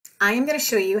I am going to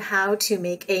show you how to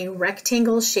make a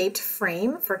rectangle shaped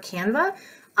frame for Canva.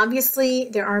 Obviously,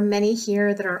 there are many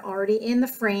here that are already in the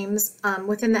frames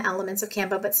within the elements of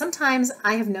Canva, but sometimes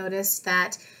I have noticed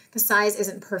that the size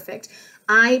isn't perfect.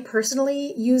 I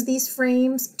personally use these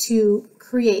frames to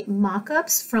create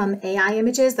mock-ups from AI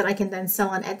images that I can then sell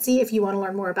on Etsy. If you want to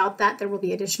learn more about that, there will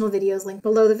be additional videos linked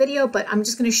below the video, but I'm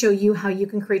just going to show you how you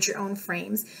can create your own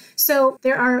frames. So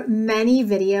there are many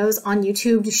videos on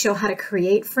YouTube to show how to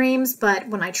create frames, but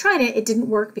when I tried it, it didn't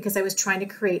work because I was trying to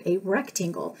create a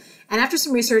rectangle. And after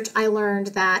some research, I learned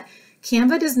that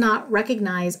Canva does not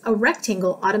recognize a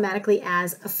rectangle automatically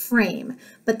as a frame,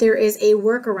 but there is a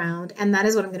workaround, and that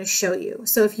is what I'm going to show you.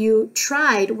 So if you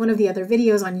tried one of the other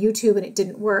videos on YouTube and it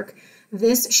didn't work,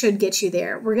 this should get you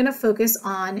there. We're going to focus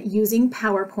on using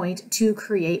PowerPoint to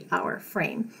create our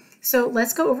frame. So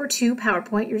let's go over to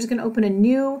PowerPoint. You're just going to open a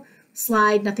new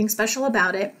slide, nothing special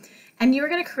about it, and you're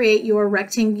going to create your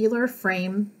rectangular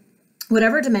frame,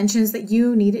 whatever dimensions that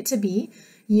you need it to be.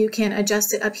 You can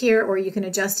adjust it up here or you can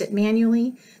adjust it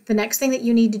manually. The next thing that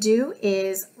you need to do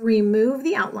is remove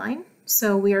the outline.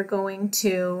 So we are going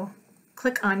to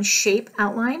click on Shape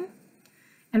Outline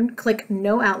and click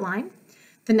No Outline.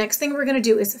 The next thing we're going to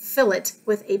do is fill it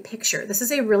with a picture. This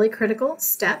is a really critical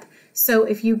step. So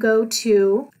if you go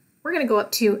to, we're going to go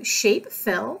up to Shape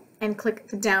Fill and click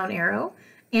the down arrow.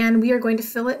 And we are going to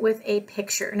fill it with a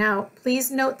picture. Now,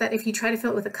 please note that if you try to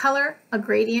fill it with a color, a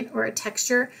gradient, or a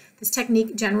texture, this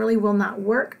technique generally will not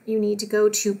work. You need to go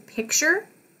to Picture,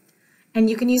 and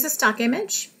you can use a stock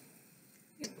image,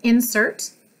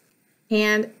 Insert,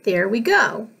 and there we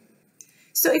go.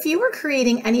 So if you were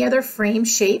creating any other frame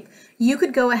shape, you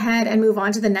could go ahead and move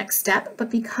on to the next step, but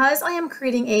because I am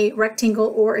creating a rectangle,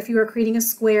 or if you are creating a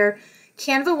square,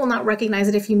 Canva will not recognize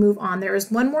it if you move on. There is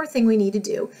one more thing we need to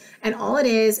do, and all it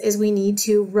is we need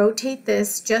to rotate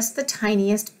this just the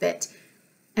tiniest bit.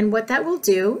 And what that will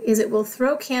do is it will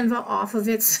throw Canva off of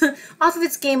its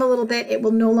game a little bit. It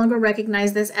will no longer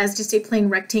recognize this as just a plain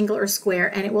rectangle or square,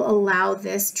 and it will allow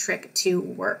this trick to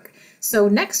work. So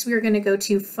next we are going to go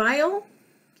to File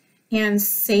and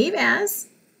Save As,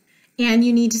 and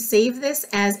you need to save this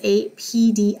as a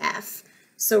PDF.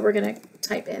 So we're going to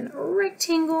type in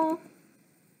rectangle.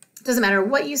 Doesn't matter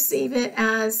what you save it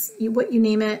as, what you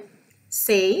name it,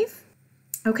 save.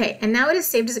 Okay, and now it is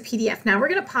saved as a PDF. Now we're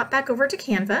going to pop back over to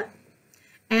Canva,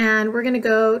 and we're going to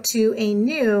go to a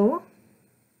new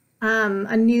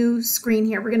screen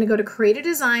here. We're going to go to Create a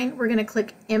Design. We're going to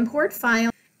click Import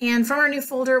File, and from our new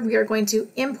folder, we are going to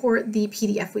import the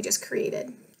PDF we just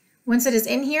created. Once it is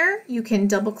in here, you can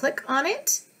double click on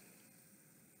it.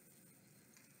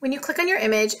 When you click on your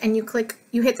image and you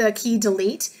hit the key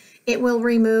Delete, it will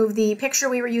remove the picture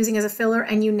we were using as a filler,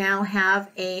 and you now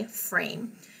have a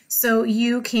frame. So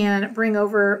you can bring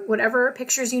over whatever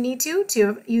pictures you need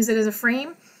to use it as a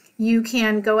frame. You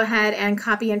can go ahead and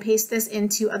copy and paste this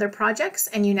into other projects,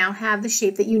 and you now have the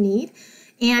shape that you need.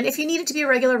 And if you need it to be a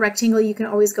regular rectangle, you can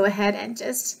always go ahead and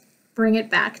just bring it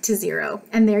back to 0.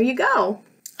 And there you go.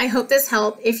 I hope this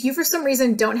helped. If you for some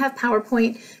reason don't have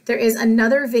PowerPoint, there is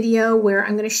another video where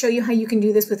I'm going to show you how you can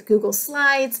do this with Google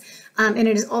Slides, and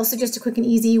it is also just a quick and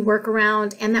easy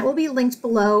workaround, and that will be linked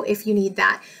below if you need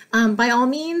that. By all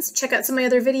means, check out some of my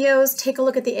other videos, take a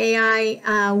look at the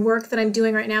AI work that I'm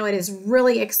doing right now. It is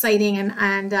really exciting,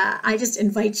 and I just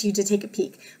invite you to take a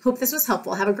peek. Hope this was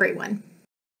helpful. Have a great one.